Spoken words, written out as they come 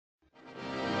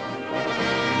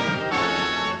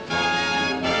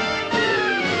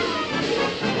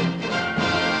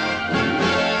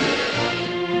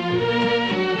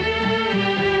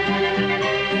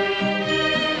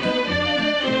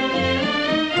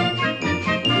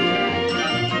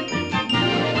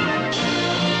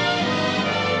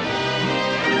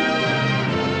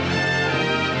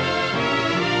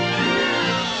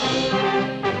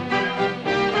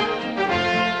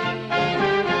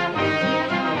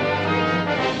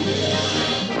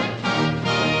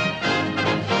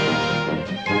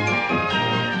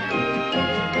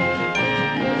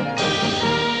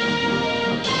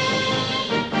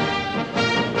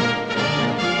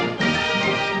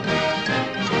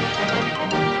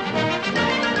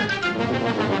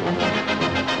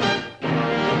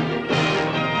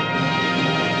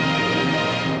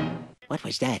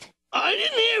was that? I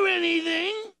didn't hear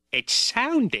anything. It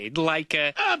sounded like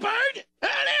a bird? An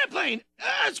airplane?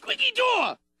 A squeaky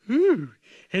door? Ooh,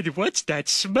 and what's that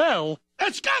smell?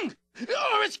 A skunk!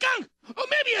 Or a skunk! Or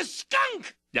maybe a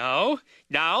skunk! No,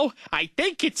 I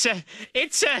think it's a...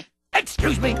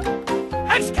 Excuse me!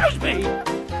 Excuse me!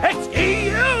 Excuse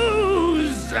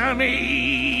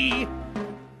me!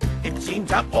 It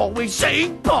seems I'm always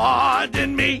saying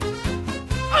pardon me.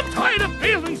 I'm tired of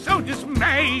feeling so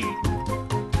dismayed.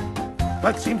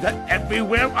 But seems that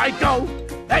everywhere I go,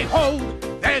 they hold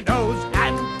their nose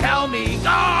and tell me,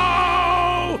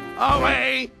 go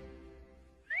away!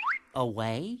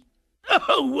 Away?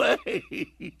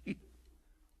 Away!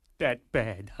 That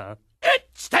bad, huh? It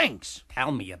stinks!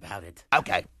 Tell me about it.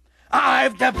 Okay.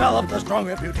 I've developed a strong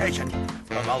reputation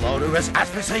for malodorous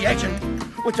asphyxiation,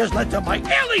 which has led to my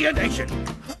alienation.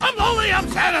 I'm lonely, I'm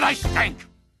sad, and I stink.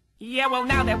 Yeah, well,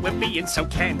 now that we're being so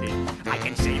candid, I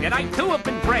can say that I too have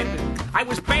been branded. I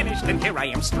was banished and here I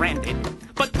am stranded.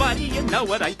 But buddy, you know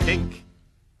what I think.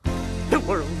 The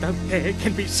world out there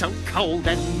can be so cold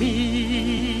and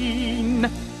mean.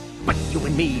 But you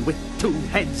and me with two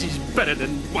heads is better than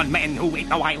one man who ate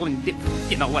no island, if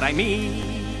you know what I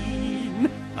mean.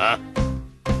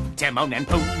 Timon and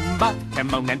Pumbaa,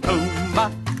 Timon and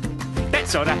Pumbaa. That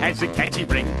sorta has a catchy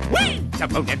ring. Whee!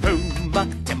 Timon and Pumbaa,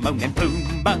 Timon and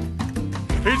Pumbaa.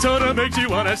 It sorta makes you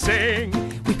wanna sing.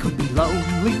 We could be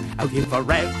lonely out here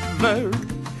forever.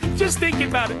 Just thinking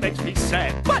about it makes me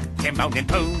sad. But Timon and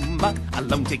Pumbaa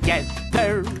alone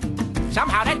together.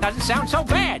 Somehow that doesn't sound so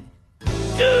bad.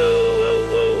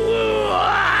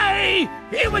 I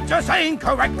hear what you're saying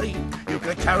correctly. You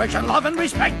could cherish and love and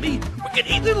respect me. We could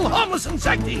eat little harmless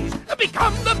insecties and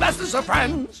become the bestest of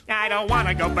friends. I don't want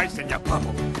to go burst in your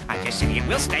bubble. I'm just saying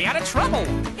we'll stay out of trouble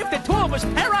if the two of us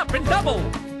pair up and double.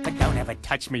 But don't ever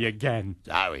touch me again.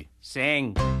 Sorry.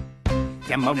 Sing.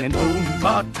 Timon and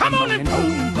Pumbaa, Timon and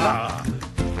Pumbaa.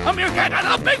 A meerkat and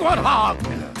a big one hog.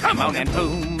 Timon and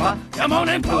Pumbaa, Timon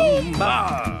and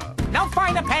Pumbaa. Now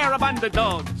find a pair of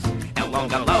underdogs. No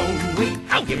longer lonely,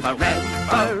 out here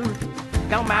forever.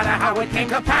 No matter how it came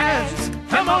to pass.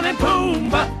 Timon and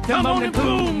Pumbaa, Timon and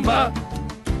Pumbaa.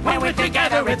 When we're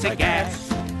together, it's a gas.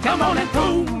 Timon and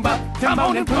Pumbaa,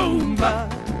 Timon and Pumbaa.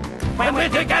 When we're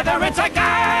together, it's a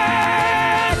gas.